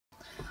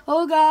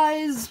Oh,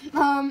 guys,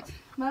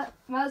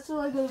 Master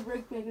Lego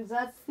Brick Makers,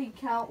 that's the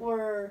account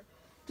we're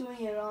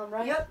doing it on,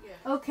 right? Yep.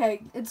 Yeah.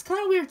 Okay, it's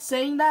kind of weird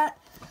saying that.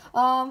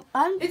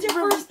 It's your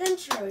first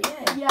intro,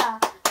 yeah. Yeah,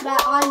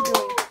 that I'm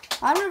doing.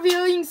 I'm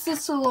reviewing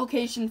sister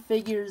location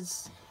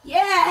figures.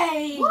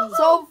 Yay!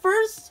 So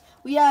first,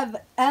 we have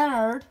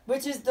Ennard.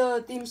 Which is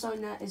the theme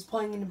song that is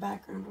playing in the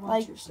background while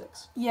Like- you're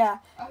 6. Yeah,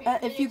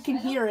 if you can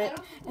hear it.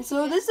 And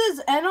so this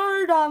is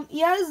Ennard.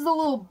 He has the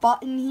little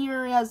button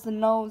here. He has the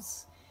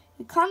nose.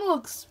 It kind of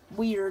looks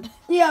weird.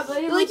 Yeah, but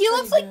He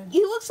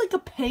looks like a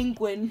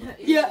penguin.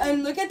 Yeah,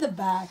 and look at the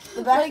back.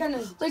 The back kind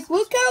of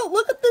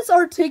Look at this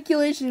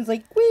articulation. It's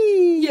like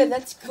wee. Yeah,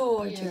 that's cool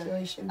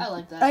articulation. I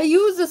like that. I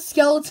use a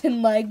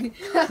skeleton leg.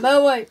 By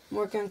the way,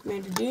 more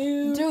Commander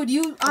Dude.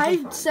 Dude, I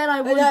fine. said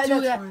I wouldn't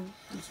do that. Fine.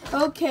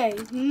 Okay,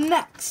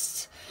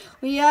 next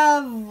we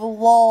have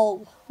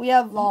LOL. We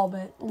have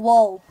Lolbit.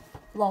 LOL.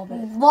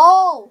 Lolbit.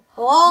 LOL.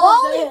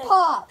 Lolbit.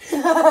 Lollipop.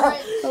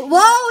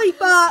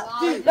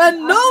 Lollipop that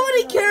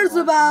nobody cares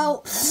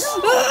about.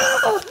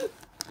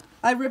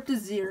 I ripped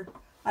his ear.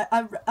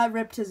 I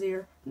ripped his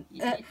ear.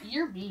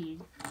 You're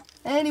mean.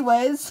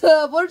 Anyways,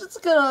 we're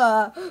just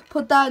gonna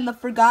put that in the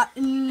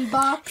forgotten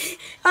box.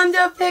 I'm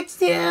gonna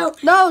fix you.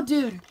 No,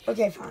 dude.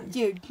 Okay, fine.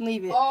 Dude,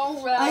 leave it.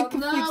 All I around can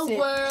the fix it.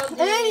 world.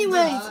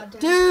 Anyways,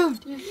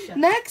 dude.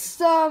 Next,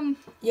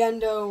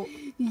 Yendo.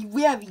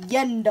 we have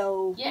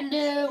Yendo.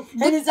 Yendo.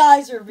 And his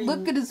eyes are being...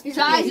 Look at his His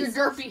face. eyes are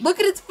derpy. Look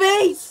at his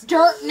face.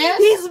 Dirtness.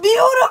 He's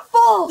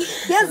beautiful.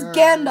 He has Sure.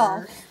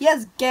 Gandalf. He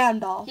has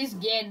Gandalf. He's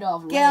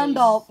Gandalf.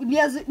 Gandalf. He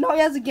has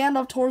a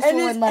Gandalf torso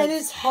and like and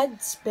his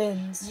head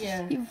spins.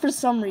 Yeah. for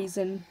some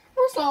reason.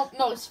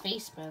 No, his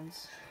face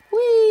spins.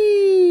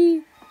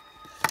 Whee!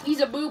 He's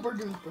a boober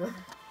duper.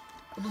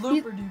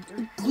 Blooper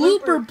duper.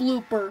 Blooper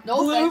blooper.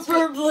 No offense.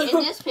 Blooper,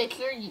 In this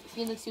picture,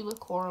 Phoenix, you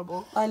look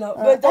horrible. I know,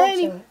 but don't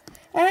any- show it.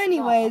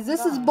 Anyways,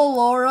 this is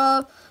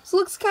Ballora. This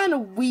looks kind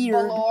of weird.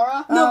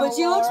 Ballora. No, but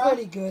she looks Ballora.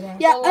 pretty good.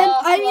 Actually. Yeah, and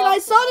I mean, I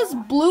saw this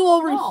blue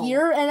over No.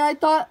 here, and I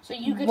thought, So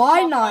you could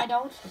why tell not? I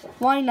don't.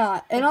 Why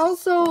not? And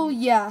also,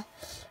 yeah.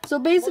 So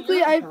basically,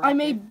 you're I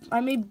made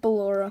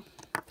Ballora.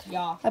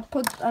 Yeah.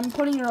 I'm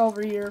putting her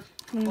over here.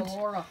 And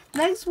Ballora.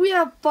 next we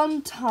have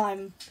Fun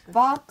Time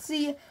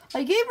Foxy.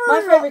 I gave her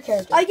My favorite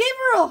character. I gave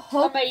her a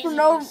hook for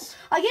no. Amazingness.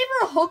 I gave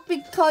her a hook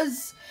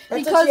because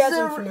That's what she has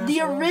in the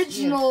FNAF, right?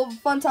 original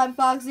Fun Time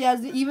Foxy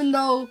has even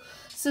though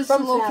Sister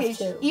From FNAF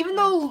Location 2. even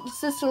though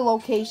Sister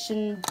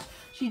Location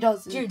she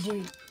doesn't.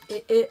 Dude.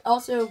 It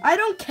also... I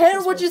don't care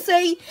It's what you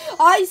say.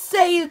 I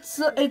say it's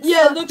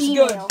Yeah, a it looks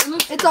female.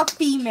 good. It's a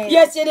female.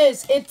 Yes, it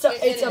is. It's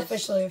It is.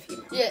 officially a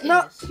female. Yeah, it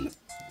No. is.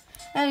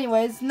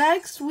 Anyways,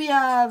 next we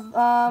have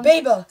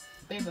Beba.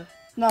 Baby.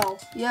 no,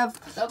 you have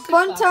Okay,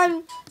 Fun Foxy.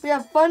 Time. We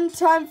have Fun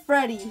Time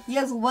Freddy. He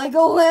has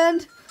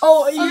Legoland.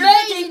 Oh,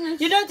 Amazing.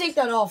 you don't take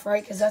that off,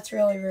 right? Because that's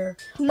really rare.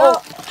 No,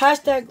 Oh,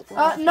 hashtag...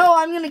 no,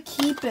 I'm gonna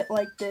keep it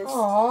like this.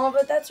 Aw,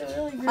 but that's a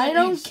really great... I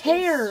don't It's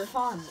care.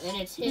 fun,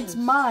 and it's his. It's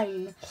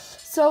mine.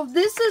 So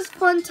this is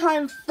Fun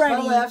Time By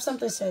Freddy, the way, I have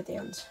something to say at the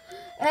end.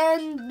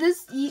 and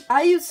this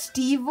I use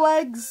Steve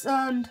legs,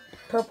 and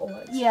Purple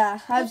legs. yeah,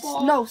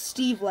 Purple. no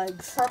Steve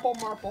legs. Purple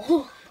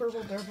marble.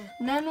 Purple derby.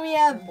 And then we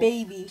have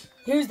Baby.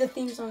 Here's the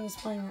theme song he's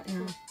playing right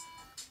now.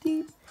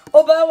 Deep.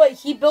 Oh, by the way,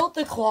 he built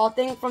the claw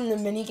thing from the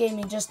minigame.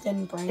 He just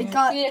didn't bring it. It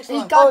got Phoenix it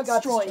Light. got it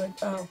got destroyed.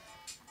 Oh.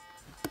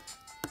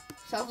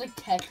 Sounds like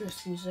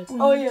Tetris music.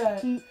 Oh,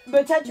 yeah.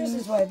 But Tetris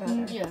is way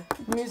better. Yeah.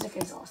 Music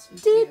is awesome.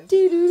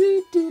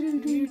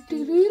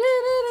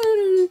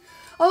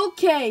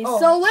 Okay, Oh.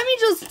 so let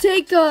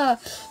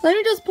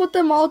me just put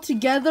them all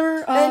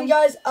together. And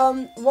guys,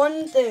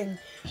 one thing.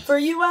 For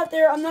you out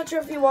there, I'm not sure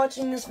if you're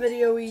watching this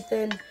video,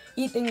 Ethan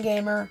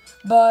Gamer,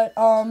 but,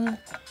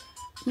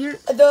 Here,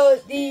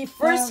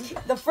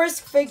 the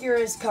first figure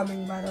is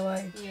coming, by the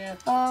way. Yeah.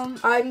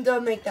 I'm gonna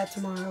make that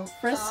tomorrow.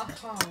 Frisk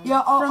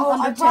Yeah, From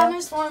I Undertale.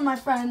 promised one of my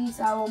friends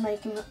I will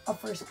make him a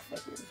first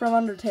figure. from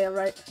Undertale,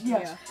 right?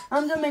 Yes. Yeah.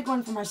 I'm gonna make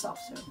one for myself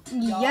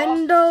soon.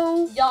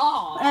 Yendo Yeah.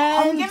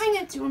 I'm and giving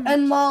it to him.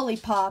 and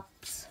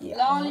Lollipops. Yeah.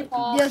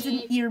 Lollipop. He has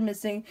an ear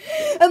missing.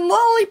 And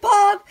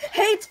Lollipop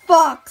hates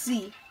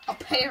Foxy.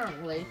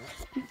 Apparently.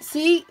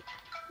 See?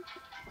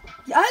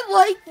 I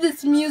like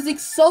this music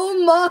so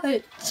much.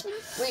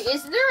 Wait,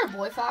 isn't there a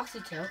boy Foxy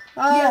too?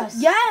 Yes.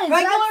 Yes.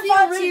 Regular that's the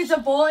Foxy is a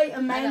boy,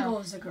 and Mangle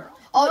is a girl.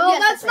 Oh, well,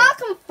 yes, that's not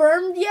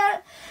confirmed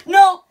yet.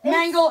 No,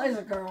 Mangle is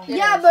a girl. It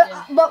Yeah, is, but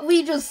yeah. but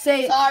we just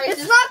say it. Sorry, It's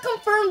just- not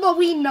confirmed, but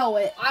we know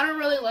it. I don't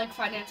really like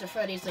Financial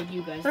Freddy's like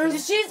you guys do.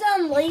 There's- She's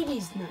on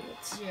ladies'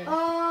 night. Yeah.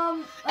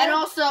 I And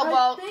also,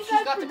 well, think she's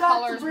I got the forgot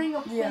to colors. bring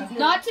a Yeah. figure.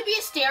 Not to be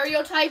a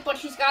stereotype, but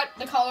she's got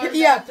the colors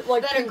Yeah, that,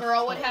 like that a pink.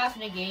 girl would have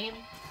in a game.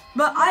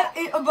 But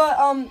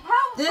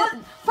this,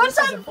 Fun this is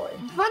a time, boy.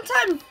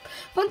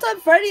 Fun time.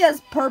 Freddy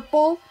has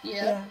purple.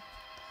 Yeah.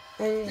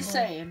 Anyway. Just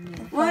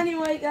saying. Well,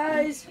 anyway,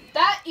 guys.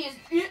 That is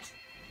it.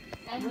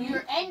 And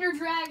your Ender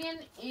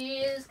Dragon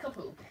is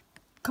Kapoop.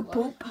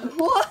 Kapoop.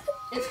 What?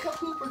 It's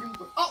Kapooper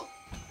Dooper. Oh!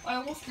 I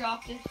almost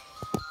dropped it.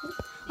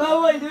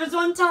 Oh wait, there was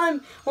one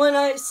time when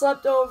I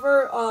slept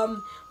over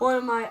one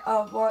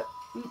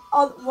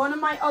of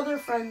my other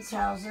friends'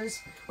 houses,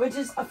 which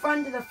is a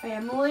friend of the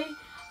family.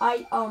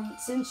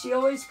 Since she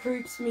always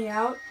creeps me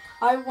out,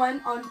 I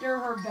went under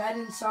her bed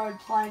and started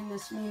playing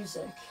this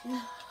music.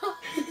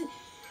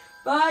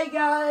 Bye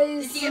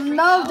guys. Did she get freaked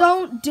No, out?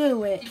 don't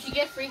do it. Did she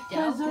get freaked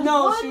out? There's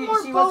No, one she more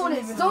wasn't bonus.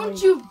 even Don't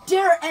awake. you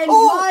dare end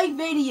Oh! my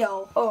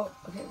video. Oh,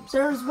 okay.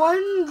 There's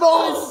one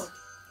bonus.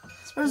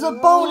 There's a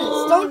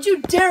bonus. Don't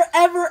you dare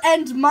ever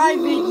end my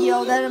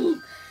video that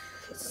I'm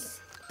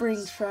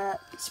spring trap.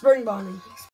 Spring Bonnie.